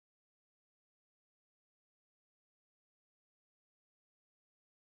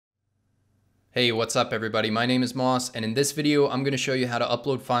Hey, what's up everybody? My name is Moss, and in this video, I'm going to show you how to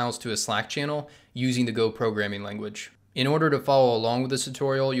upload files to a Slack channel using the Go programming language. In order to follow along with this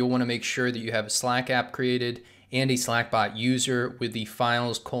tutorial, you'll want to make sure that you have a Slack app created and a Slackbot user with the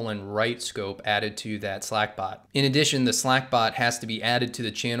files:(write) scope added to that Slackbot. In addition, the Slackbot has to be added to the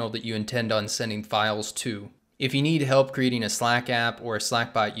channel that you intend on sending files to. If you need help creating a Slack app or a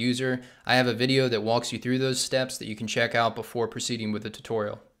Slackbot user, I have a video that walks you through those steps that you can check out before proceeding with the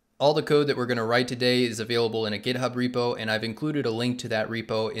tutorial. All the code that we're going to write today is available in a GitHub repo, and I've included a link to that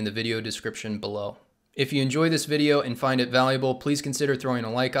repo in the video description below. If you enjoy this video and find it valuable, please consider throwing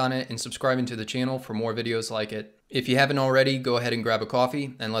a like on it and subscribing to the channel for more videos like it. If you haven't already, go ahead and grab a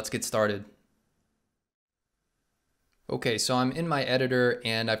coffee and let's get started. Okay, so I'm in my editor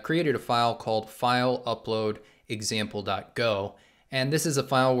and I've created a file called file_upload_example.go, and this is a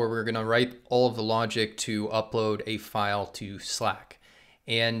file where we're going to write all of the logic to upload a file to Slack.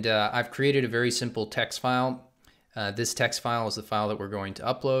 And I've created a very simple text file. This text file is the file that we're going to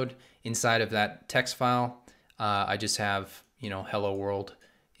upload. Inside of that text file, I just have, hello world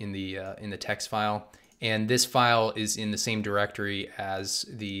in the text file. And this file is in the same directory as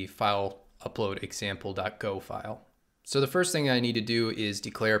the file upload example.go file. So the first thing I need to do is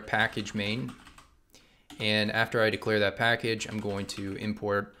declare package main. And after I declare that package, I'm going to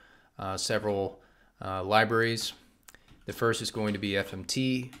import several libraries. The first is going to be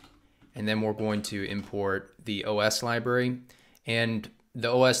FMT, and then we're going to import the OS library. And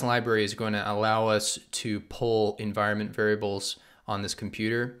the OS library is going to allow us to pull environment variables on this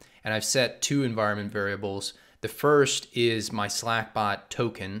computer. And I've set two environment variables. The first is my Slackbot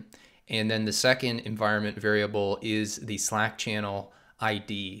token, and then the second environment variable is the Slack channel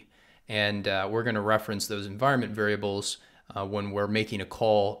ID. And we're going to reference those environment variables when we're making a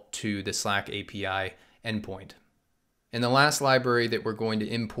call to the Slack API endpoint. And the last library that we're going to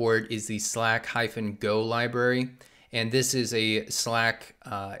import is the Slack-Go library. And this is a Slack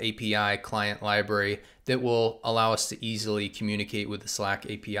API client library that will allow us to easily communicate with the Slack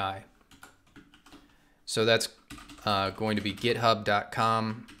API. So that's going to be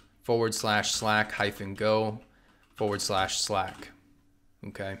github.com/Slack-Go/Slack.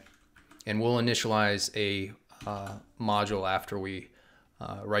 Okay. And we'll initialize a module after we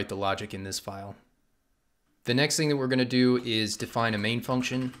write the logic in this file. The next thing that we're going to do is define a main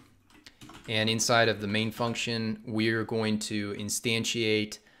function, and inside of the main function we're going to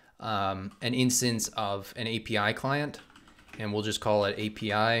instantiate an instance of an API client, and we'll just call it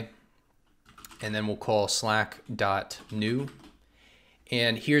API, and then we'll call slack.new,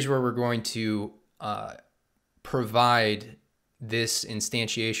 and here's where we're going to provide this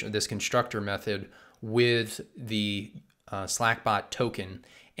instantiation of this constructor method with the Slackbot token.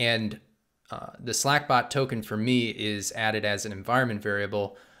 And the Slackbot token for me is added as an environment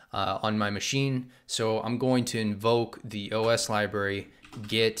variable on my machine. So I'm going to invoke the OS library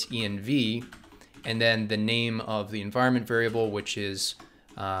get-env, and then the name of the environment variable, which is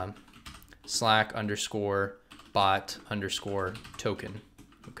Slack_bot_token.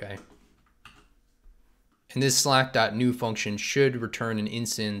 Okay. And this slack.new function should return an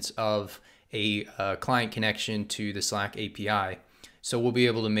instance of a client connection to the Slack API. So we'll be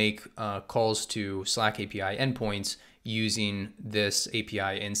able to make calls to Slack API endpoints using this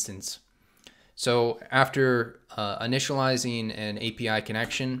API instance. So after initializing an API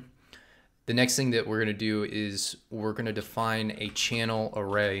connection, the next thing that we're going to do is we're going to define a channel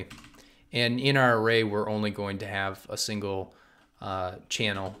array. And in our array, we're only going to have a single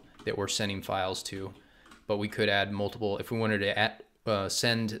channel that we're sending files to. But we could add multiple. If we wanted to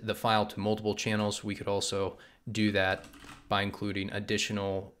send the file to multiple channels, we could also do that by including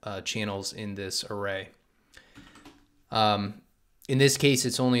additional channels in this array. In this case,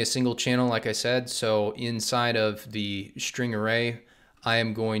 it's only a single channel, like I said. So inside of the string array, I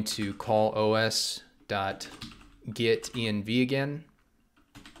am going to call os.getEnv again.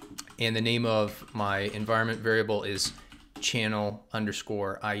 And the name of my environment variable is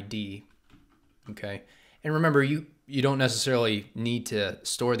channel_ID. Okay. And remember, you don't necessarily need to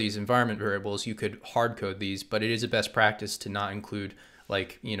store these environment variables. You could hard code these, but it is a best practice to not include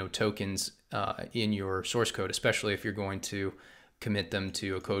tokens in your source code, especially if you're going to commit them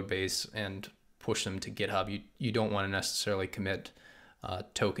to a code base and push them to GitHub. You don't want to necessarily commit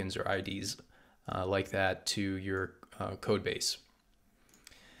tokens or IDs like that to your code base.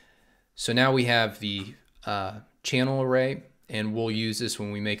 So now we have the channel array, and we'll use this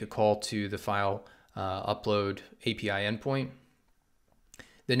when we make a call to the file upload API endpoint.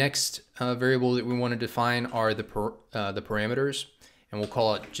 The next variable that we want to define are the parameters, and we'll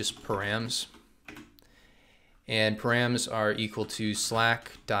call it just params. and params are equal to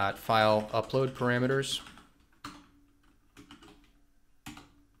slack.file upload parameters.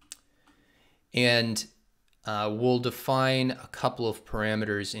 And we'll define a couple of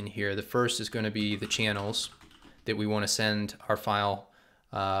parameters in here. The first is going to be the channels that we want to send our file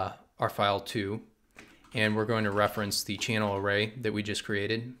to, and we're going to reference the channel array that we just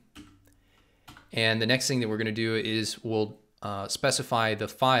created. And the next thing that we're going to do is we'll specify the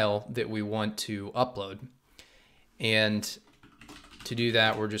file that we want to upload. And to do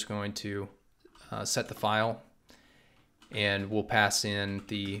that, we're just going to set the file, and we'll pass in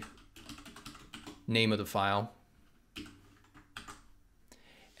the name of the file.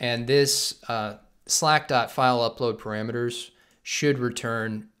 And this slack.file upload parameters should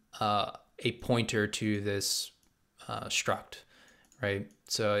return a pointer to this struct, right?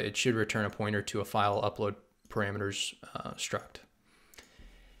 So it should return a pointer to a file upload parameters struct.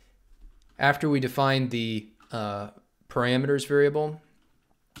 After we define the parameters variable,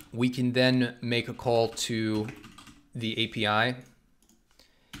 we can then make a call to the API,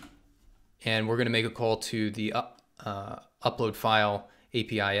 and we're going to make a call to the upload file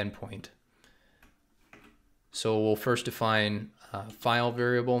API endpoint. So we'll first define a file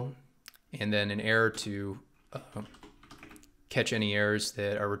variable and then an error to catch any errors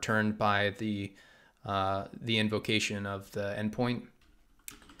that are returned by the invocation of the endpoint.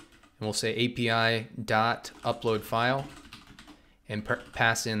 And we'll say API.upload file and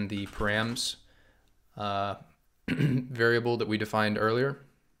pass in the params variable that we defined earlier.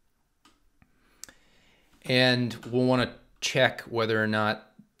 And we'll want to check whether or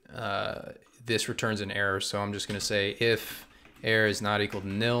not this returns an error. So I'm just going to say if error is not equal to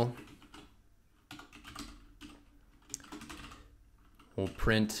nil, we'll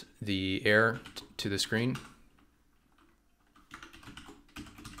print the error to the screen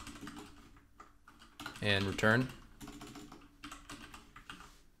and return.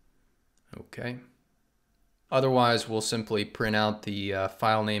 Okay. Otherwise, we'll simply print out the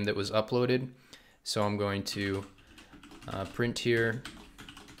file name that was uploaded. So I'm going to print here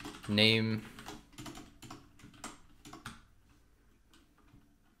name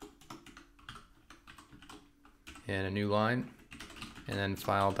and a new line, and then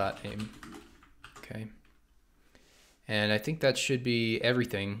file.name. Okay. And I think that should be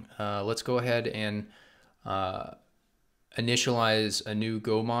everything. Let's go ahead and initialize a new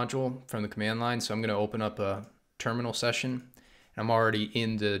Go module from the command line. So I'm going to open up a terminal session. I'm already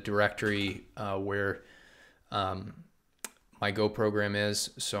in the directory where my Go program is.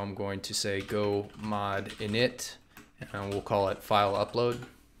 So I'm going to say go mod init, and we'll call it file upload.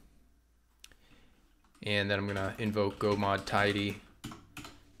 And then I'm going to invoke go mod tidy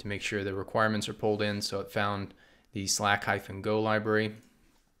to make sure the requirements are pulled in. So it found the slack-go library.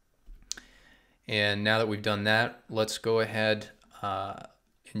 And now that we've done that, let's go ahead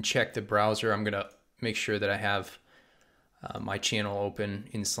and check the browser. I'm going to make sure that I have my channel open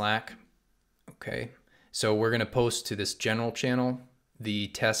in Slack. Okay, so we're going to post to this general channel the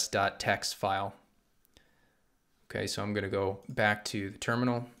test.txt file. Okay, so I'm going to go back to the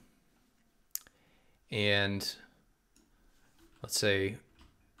terminal, and let's say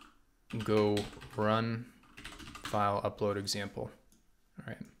go run file upload example. All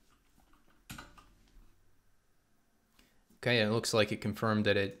right. Okay, and it looks like it confirmed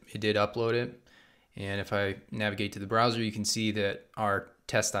that it did upload it. And if I navigate to the browser, you can see that our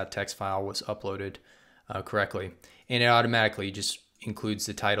test.txt file was uploaded correctly. And it automatically just includes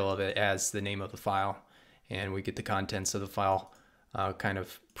the title of it as the name of the file. And we get the contents of the file kind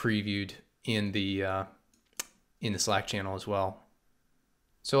of previewed in the Slack channel as well.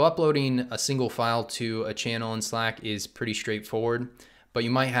 So uploading a single file to a channel in Slack is pretty straightforward, but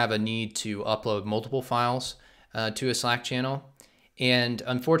you might have a need to upload multiple files to a Slack channel. And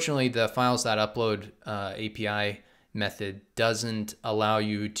unfortunately, the files.upload API method doesn't allow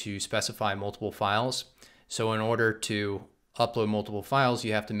you to specify multiple files. So in order to upload multiple files,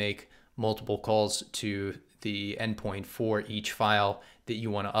 you have to make multiple calls to the endpoint for each file that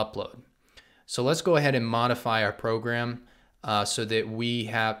you want to upload. So let's go ahead and modify our program so that we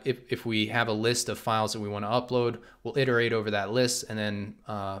have, if we have a list of files that we want to upload, we'll iterate over that list and then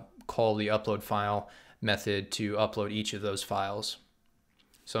call the upload file method to upload each of those files.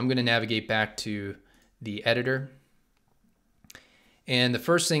 So I'm going to navigate back to the editor. And the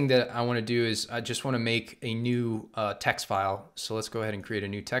first thing that I want to do is I just want to make a new text file. So let's go ahead and create a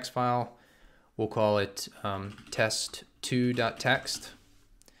new text file. We'll call it test2.txt.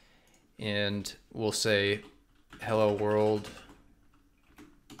 And we'll say hello world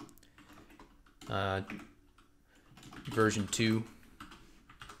version 2.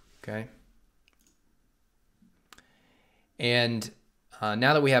 Okay. And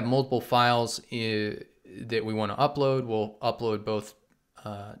now that we have multiple files that we want to upload, we'll upload both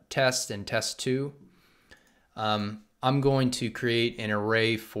test and test2. I'm going to create an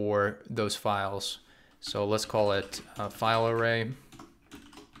array for those files. So let's call it a file array.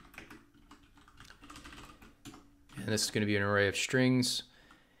 And this is going to be an array of strings.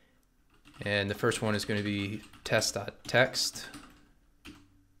 And the first one is going to be test.text.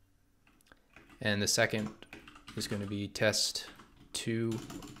 And the second is going to be test2.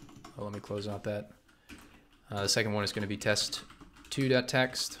 Oh, let me close out that. The second one is going to be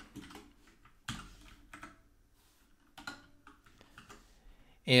test2.text.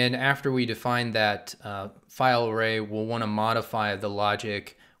 And after we define that file array, we'll want to modify the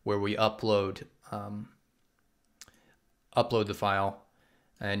logic where we upload the file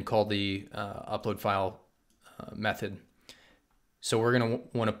and call the upload file method. So we're going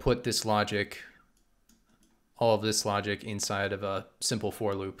to want to put this logic, all of this logic, inside of a simple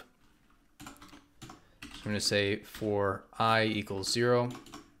for loop. So I'm going to say for I equals 0.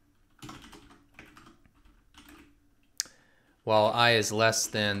 While I is less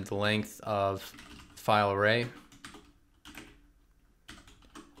than the length of file array,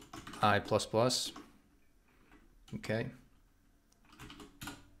 I++. Okay.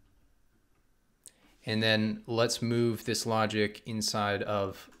 And then let's move this logic inside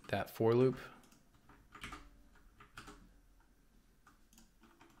of that for loop.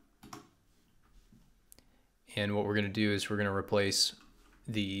 And what we're going to do is we're going to replace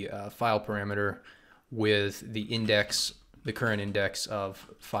the file parameter with the index, the current index of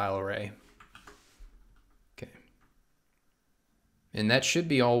file array. Okay. And that should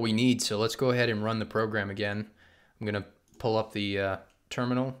be all we need. So let's go ahead and run the program again. I'm going to pull up the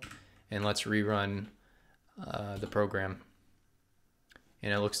terminal and let's rerun the program.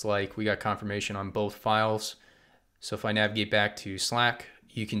 And it looks like we got confirmation on both files. So if I navigate back to Slack,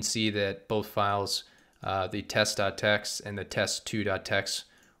 you can see that both files, the test.text and the test2.text,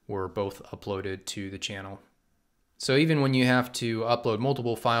 were both uploaded to the channel. So even when you have to upload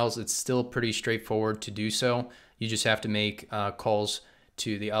multiple files, it's still pretty straightforward to do so. You just have to make calls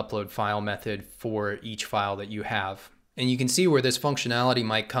to the upload file method for each file that you have. And you can see where this functionality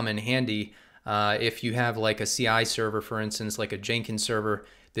might come in handy if you have like a CI server, for instance, like a Jenkins server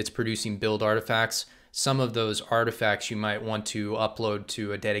that's producing build artifacts. Some of those artifacts you might want to upload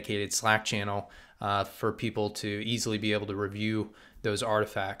to a dedicated Slack channel for people to easily be able to review those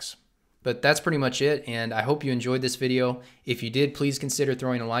artifacts. But that's pretty much it, and I hope you enjoyed this video. If you did, please consider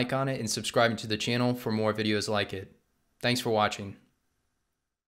throwing a like on it and subscribing to the channel for more videos like it. Thanks for watching.